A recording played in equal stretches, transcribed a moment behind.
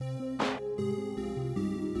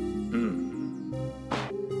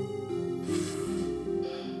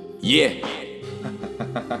Yeah.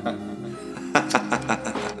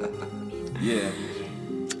 Yeah.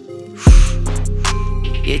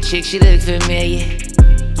 Your chick, she look familiar.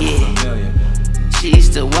 Yeah. Familiar. She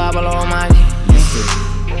used to wobble on my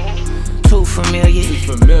too familiar.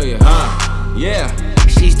 Too familiar, huh? Yeah.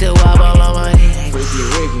 She still wobble on my Freaky,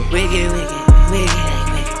 wiggy. wiggy, wiggy,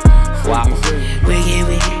 wiggy, Wobble. wiggy,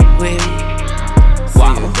 wiggy, wiggy,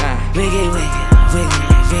 Wobble. wiggy, wiggy, wiggy,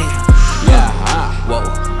 wiggy. Yeah. Whoa,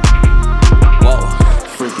 Whoa.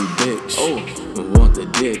 Freaky bitch. Oh. Want the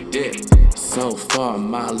dick. So far,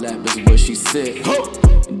 my lap is where she sit.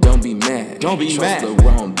 Don't be mad. Don't be Trust mad. the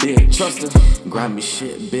wrong bitch. Trust her. Grimy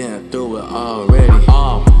shit, been through it already.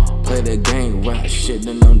 Play the game right, shit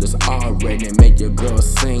done on this already. Make your girl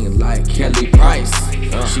sing like Kelly Price.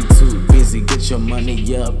 She too busy, get your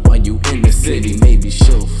money up while you in the city. Maybe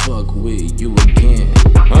she'll fuck with you again.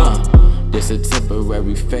 This a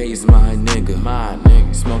temporary phase, my nigga.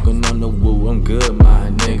 Smoking on the woo, I'm good, my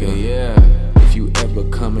nigga. Yeah. If you ever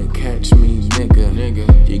come and catch me,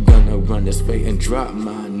 nigga, you gonna run this fate and drop,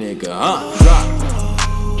 my nigga.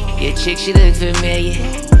 Drop. your chick, she look familiar.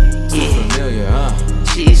 Yeah. Familiar,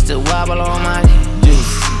 She used to wobble on my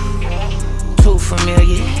too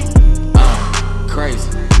familiar. Crazy.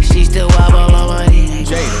 She still wobble on my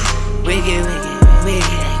Jada. wiggy,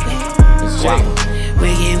 wiggy, It's Jada.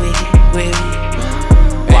 wiggy, wiggy,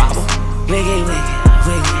 wiggy, Wobble. wiggy, wiggy,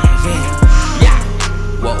 wiggy, wiggy. Yeah.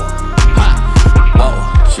 Whoa.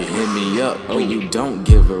 Whoa. She hit me up when you don't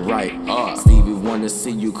give it right. Stevie wanna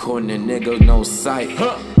see you corner, nigga, no sight.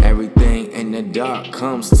 Everything in the dark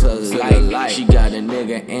comes to light. She got a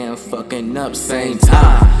nigga and fucking up same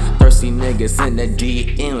time. Thirsty niggas in the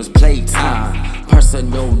DMs playtime.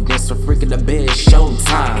 Personal guest for freaking the bed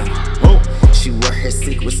showtime. She wear her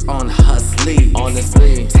secrets on her sleeve.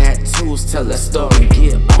 Tattoos tell her story,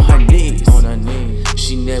 get on her knees.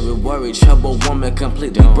 She never worried, trouble woman,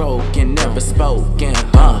 completely broken, never spoken.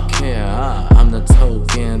 I'm the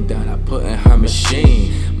token that I put in her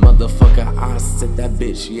machine. Motherfucker, I set that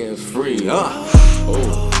bitch, yeah, free.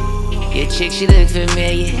 Your chick, she look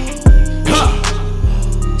familiar.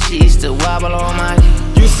 She used to wobble on my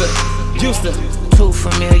Used to, too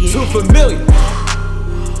familiar. too familiar.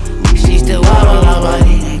 She still wobble on my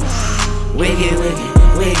wiggy, wiggy,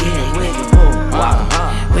 wiggy, wiggy, wobble,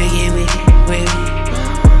 wiggy, wiggy, wiggy,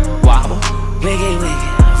 wobble, wiggy, wiggy,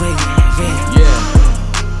 wiggy, wiggy. Yeah.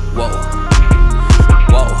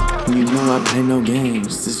 Whoa. You know I play no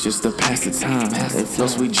games, it's just a pass the time. If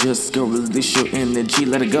plus we just go release your energy,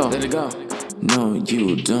 let it go. No,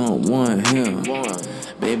 you don't want him.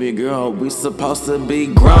 Baby girl, we supposed to be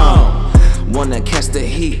grown. Wanna catch the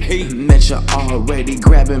heat, met you already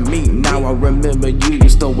grabbing me. Now I remember you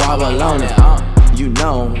used to wobble on it. You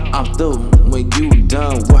know I'm through when you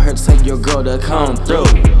done with her. Take your girl to come through.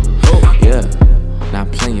 Yeah,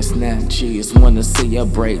 not playing snatches. Wanna see a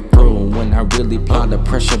breakthrough when I really apply the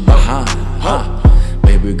pressure behind.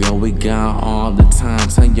 Baby girl, we got all the time.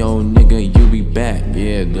 Tell your nigga you be back.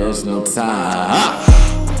 Yeah, there's no time.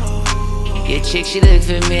 Your chick, she look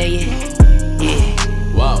familiar.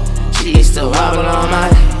 Yeah. Wow. She used to wobble on my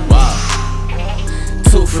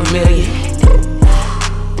too familiar.